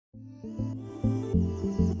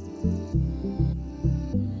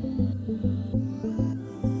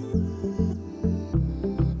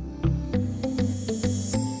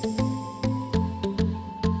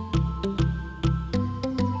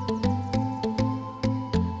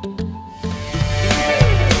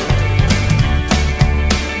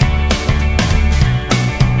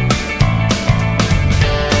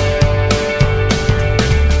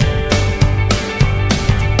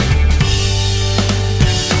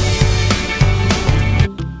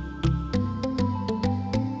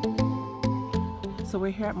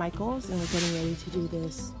here at Michael's and we're getting ready to do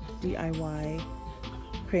this DIY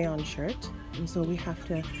crayon shirt. And so we have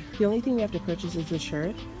to, the only thing we have to purchase is the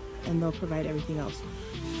shirt and they'll provide everything else. So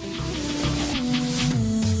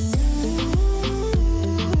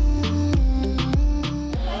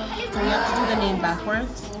we have to do the name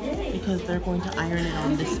backwards because they're going to iron it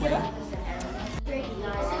on this way.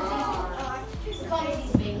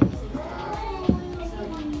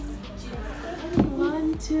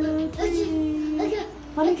 1, 2, 3.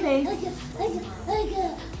 Funny face. Good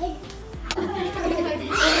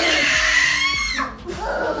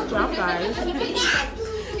job, guys.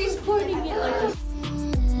 He's pointing it like this.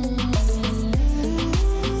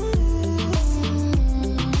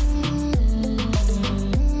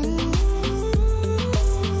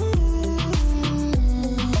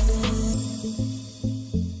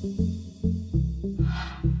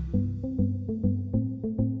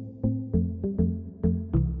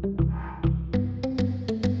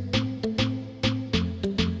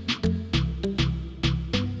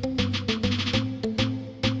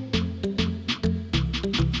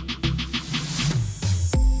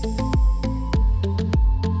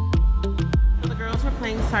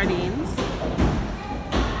 Sardines.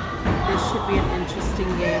 This should be an interesting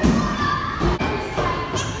game.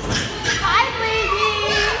 Hi, Lady.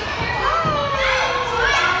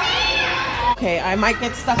 Okay, I might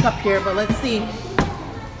get stuck up here, but let's see. Boom!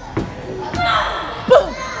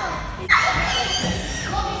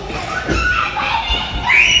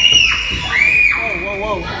 Whoa, whoa,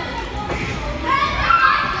 whoa.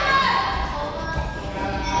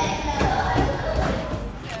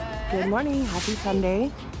 Good morning, happy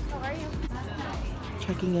Sunday. How are you?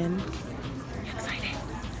 Checking in. Are you excited?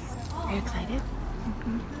 Are you excited?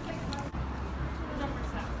 Mm-hmm.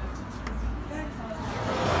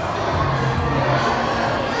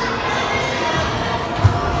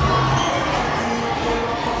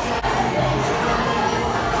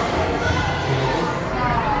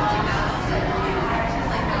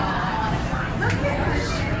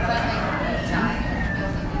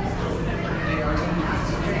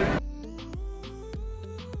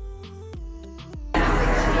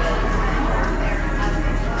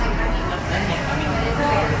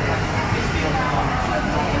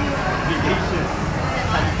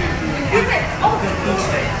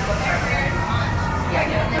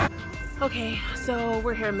 Okay, so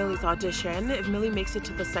we're here at Millie's audition. If Millie makes it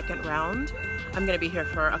to the second round, I'm gonna be here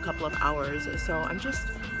for a couple of hours. So I'm just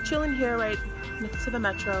chilling here right next to the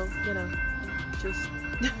metro, you know, just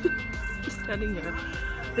standing here.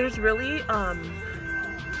 There's really,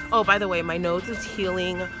 oh, by the way, my nose is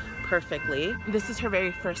healing perfectly. This is her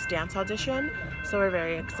very first dance audition, so we're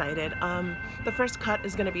very excited. The first cut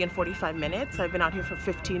is gonna be in 45 minutes. I've been out here for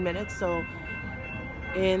 15 minutes, so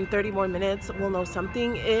in 30 more minutes, we'll know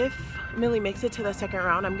something. If Millie makes it to the second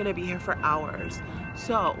round, I'm gonna be here for hours.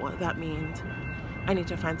 So that means I need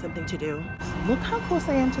to find something to do. Look how close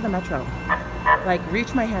I am to the metro. Like,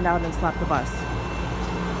 reach my hand out and slap the bus.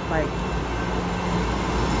 Like,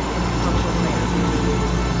 how close I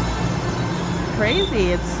am.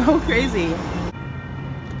 Crazy, it's so crazy.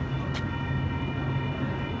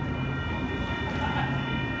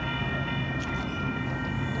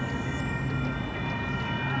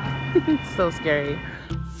 It's so scary.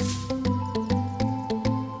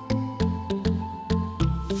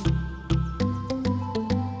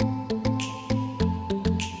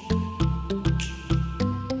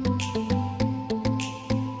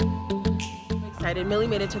 Excited. Millie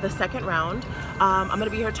made it to the second round. I'm gonna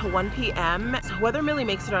be here till 1 p.m. So whether Millie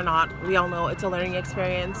makes it or not, we all know it's a learning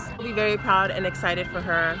experience. I'll be very proud and excited for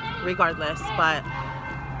her regardless, but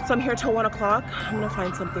so I'm here till 1 o'clock. I'm gonna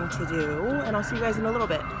find something to do and I'll see you guys in a little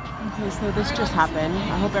bit. Okay, so this just happened.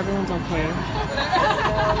 I hope everyone's okay.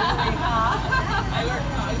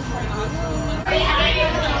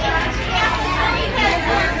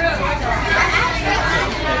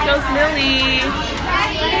 Here goes Millie.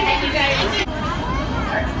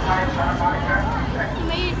 You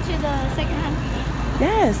made it to the second round?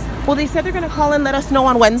 Yes. Well, they said they're gonna call and let us know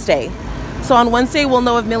on Wednesday. So on Wednesday, we'll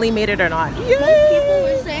know if Millie made it or not. Yay! Most people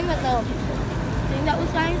were saying that the thing that was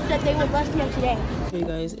signed said they would let us know today. Show you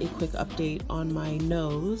guys a quick update on my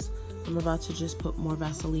nose. I'm about to just put more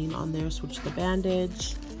Vaseline on there, switch the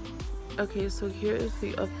bandage. Okay, so here is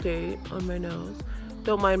the update on my nose.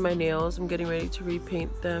 Don't mind my nails. I'm getting ready to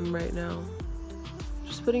repaint them right now.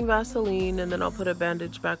 Just putting Vaseline and then I'll put a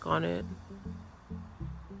bandage back on it.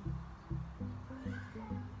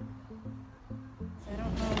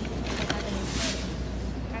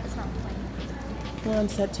 We're on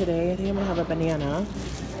set today. I think I'm gonna have a banana.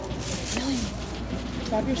 Really?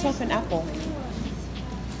 Grab yourself an apple.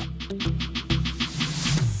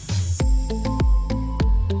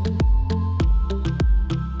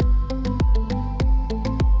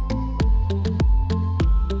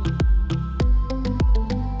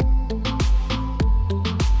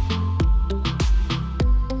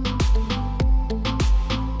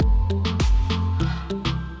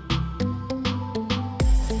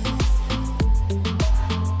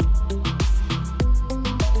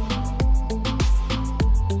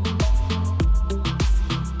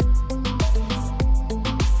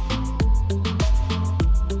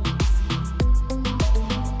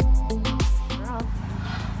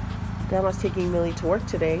 grandma's taking Millie to work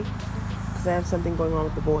today because I have something going on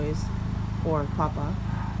with the boys or Papa.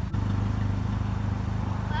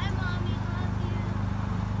 Bye, Mommy.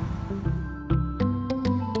 Love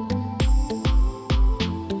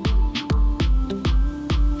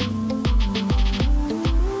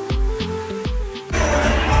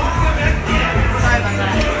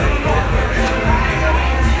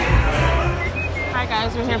Hi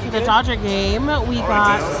guys, we're here for the Dodger game. We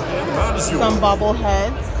got some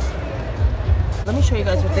bobbleheads. Let me show you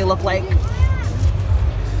guys what they look like.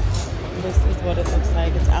 This is what it looks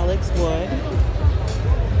like. It's Alex Wood.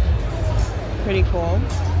 Pretty cool.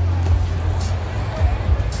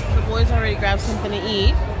 The boys already grabbed something to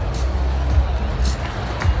eat.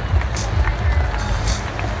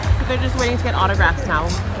 So they're just waiting to get autographs now.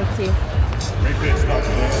 Let's see.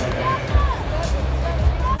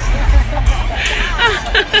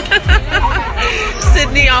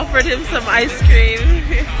 Sidney offered him some ice cream.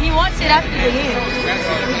 He wants it after the game.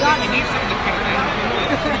 We got it.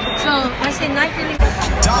 So I said night to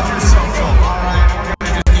Dodgers so all right.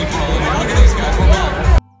 Just keep rolling. Look at these guys.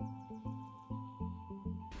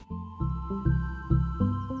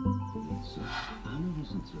 Anna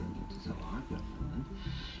wasn't serving to tell our government.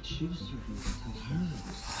 She was serving to tell hers.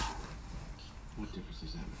 What difference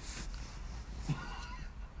does that make?